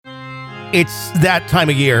It's that time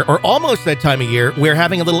of year, or almost that time of year, where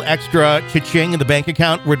having a little extra cha-ching in the bank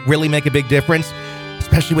account would really make a big difference,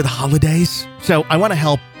 especially with holidays. So I want to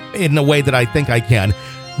help in a way that I think I can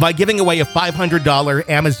by giving away a $500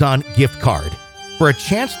 Amazon gift card. For a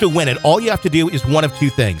chance to win it, all you have to do is one of two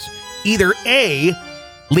things. Either A,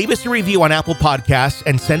 leave us a review on Apple Podcasts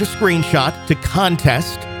and send a screenshot to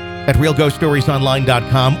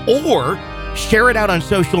contest@realghoststoriesonline.com, or share it out on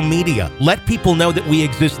social media. Let people know that we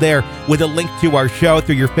exist there with a link to our show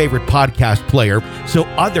through your favorite podcast player so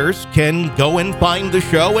others can go and find the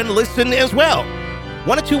show and listen as well.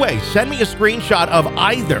 One of two ways. Send me a screenshot of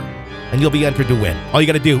either, and you'll be entered to win. All you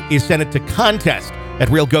got to do is send it to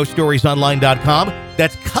contest@realghoststoriesonline.com.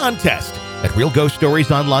 That's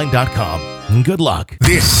contest@realghoststoriesonline.com. And good luck.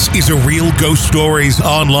 This is a Real Ghost Stories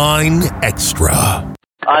Online Extra.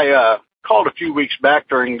 I called a few weeks back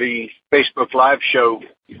during the Facebook Live show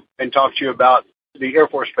and talked to you about the Air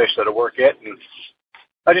Force Base that I work at. And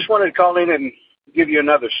I just wanted to call in and give you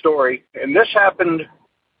another story. And this happened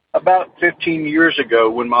about 15 years ago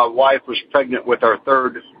when my wife was pregnant with our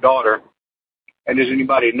third daughter. And as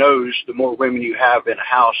anybody knows, the more women you have in a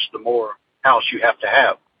house, the more house you have to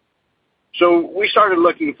have. So we started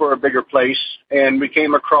looking for a bigger place, and we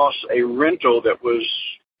came across a rental that was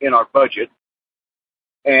in our budget.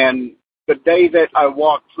 And the day that I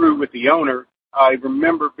walked through with the owner, I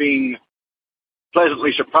remember being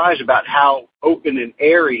pleasantly surprised about how open and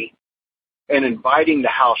airy and inviting the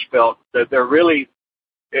house felt. That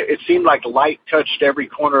it seemed like light touched every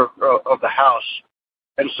corner of the house.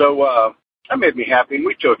 And so that made me happy, and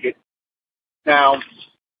we took it. Now,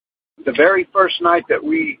 the very first night that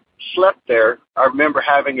we slept there, I remember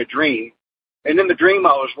having a dream. And in the dream,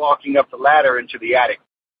 I was walking up the ladder into the attic.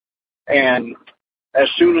 And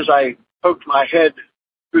as soon as I poked my head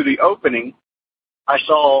through the opening, I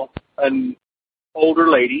saw an older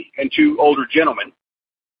lady and two older gentlemen.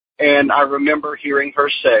 And I remember hearing her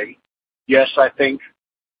say, "Yes, I think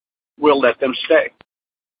we'll let them stay."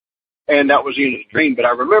 And that was the end of the dream. But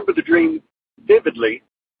I remember the dream vividly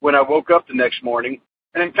when I woke up the next morning,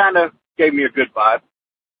 and it kind of gave me a good vibe.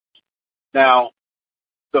 Now,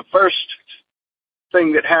 the first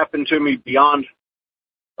thing that happened to me beyond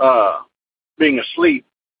being asleep,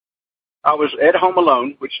 I was at home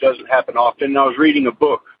alone, which doesn't happen often, and I was reading a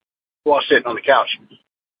book while sitting on the couch.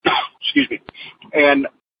 Excuse me. And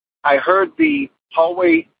I heard the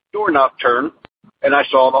hallway doorknob turn, and I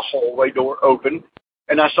saw the hallway door open,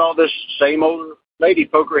 and I saw this same older lady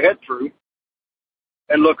poke her head through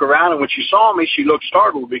and look around, and when she saw me, she looked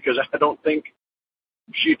startled because I don't think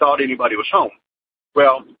she thought anybody was home.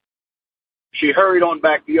 Well, she hurried on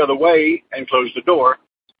back the other way and closed the door,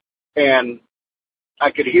 and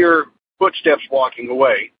I could hear footsteps walking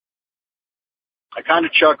away. I kind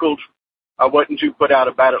of chuckled. I wasn't too put out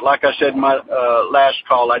about it. Like I said in my last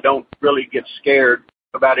call, I don't really get scared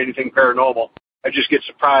about anything paranormal. I just get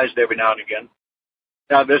surprised every now and again.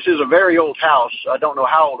 Now, this is a very old house. I don't know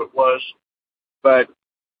how old it was, but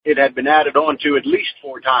it had been added on to at least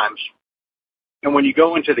 4 times. And when you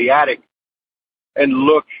go into the attic and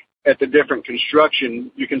look at the different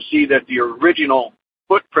construction, you can see that the original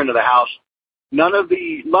footprint of the house, none of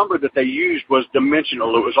the lumber that they used was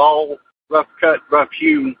dimensional. It was all rough cut, rough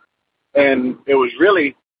hewn, and it was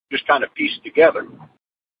really just kind of pieced together.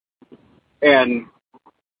 And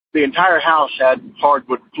the entire house had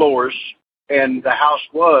hardwood floors, and the house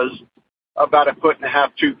was about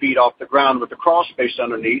 1.5 feet, 2 feet off the ground with a crawl space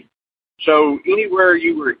underneath. So anywhere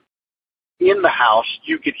you were in the house,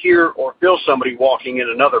 you could hear or feel somebody walking in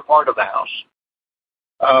another part of the house.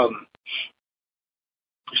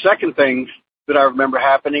 Second thing that I remember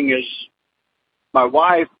happening is my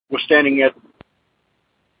wife was standing at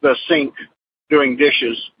the sink doing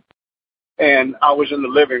dishes, and I was in the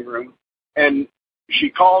living room, and she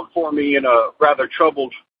called for me in a rather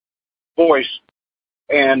troubled voice.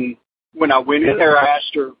 And when I went in there, I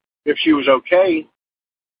asked her if she was okay,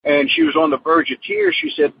 and she was on the verge of tears. She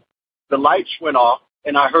said, "The lights went off,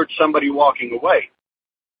 and I heard somebody walking away."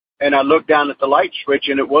 And I looked down at the light switch,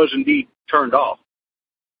 and it was indeed turned off.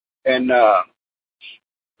 And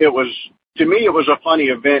to me, it was a funny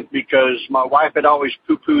event because my wife had always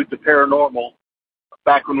poo-pooed the paranormal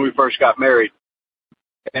back when we first got married.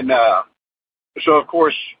 And so, of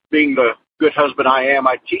course, being the good husband I am,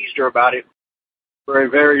 I teased her about it for a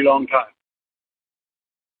very long time.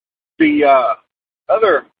 The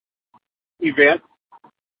other event,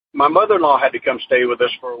 my mother-in-law had to come stay with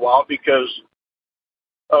us for a while because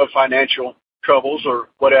of financial troubles or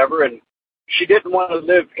whatever, and she didn't want to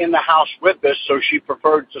live in the house with us, so she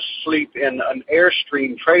preferred to sleep in an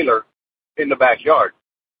Airstream trailer in the backyard.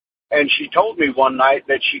 And she told me one night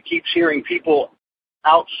that she keeps hearing people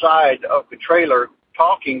outside of the trailer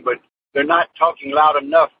talking, but they're not talking loud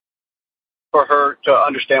enough for her to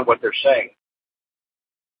understand what they're saying.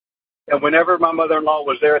 And whenever my mother-in-law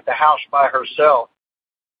was there at the house by herself,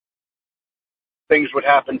 things would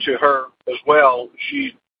happen to her as well.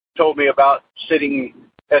 She told me about sitting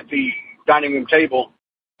at the dining room table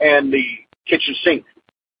and the kitchen sink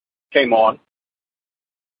came on.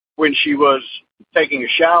 When she was taking a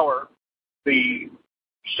shower, the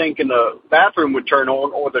sink in the bathroom would turn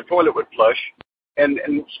on or the toilet would flush.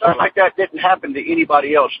 And stuff like that didn't happen to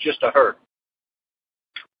anybody else, just to her.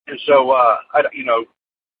 And so, I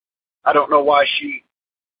don't know why she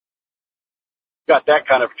got that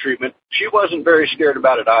kind of treatment. She wasn't very scared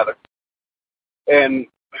about it either. And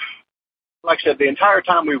like I said, the entire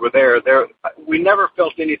time we were there, we never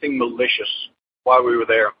felt anything malicious while we were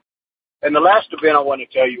there. And the last event I want to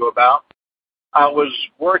tell you about, I was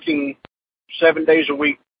working 7 days a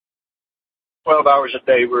week, 12 hours a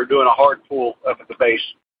day. We were doing a hard pull up at the base.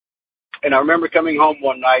 And I remember coming home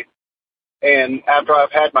one night, and after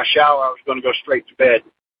I've had my shower, I was going to go straight to bed.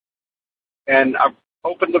 And I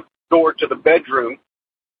opened the door to the bedroom,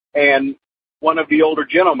 and one of the older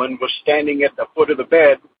gentlemen was standing at the foot of the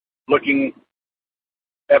bed looking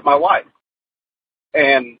at my wife.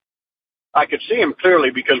 And I could see him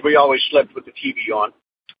clearly because we always slept with the TV on.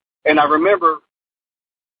 And I remember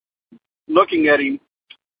looking at him,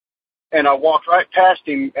 and I walked right past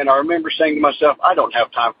him, and I remember saying to myself, I don't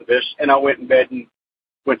have time for this. And I went in bed and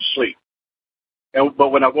went to sleep. But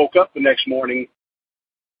when I woke up the next morning,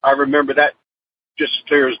 I remember that just as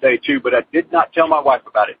clear as day too, but I did not tell my wife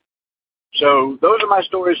about it. So those are my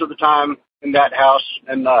stories of the time in that house.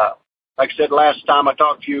 And like I said last time I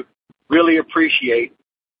talked to you, really appreciate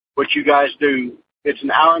what you guys do. It's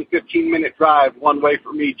an hour and 15-minute drive one way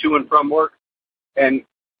for me to and from work. And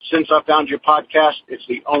since I found your podcast, it's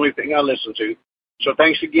the only thing I listen to. So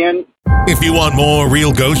thanks again. If you want more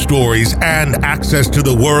real ghost stories and access to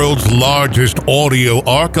the world's largest audio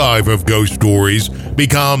archive of ghost stories,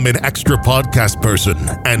 become an extra podcast person,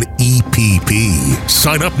 an EPP.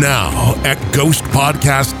 Sign up now at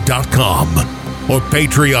ghostpodcast.com or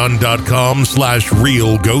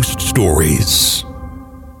patreon.com/real ghost stories.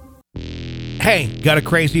 Hey, got a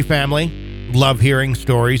crazy family? Love hearing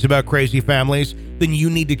stories about crazy families? Then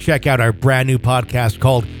you need to check out our brand new podcast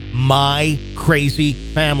called My Crazy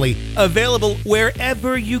Family, available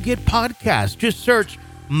wherever you get podcasts. Just search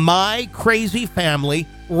My Crazy Family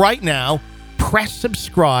right now, press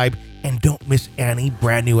subscribe, and don't miss any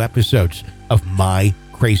brand new episodes of My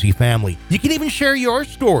Crazy Family. You can even share your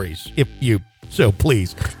stories if you so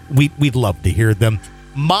please. We'd love to hear them.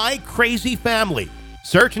 My Crazy Family.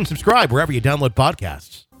 Search and subscribe wherever you download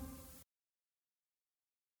podcasts.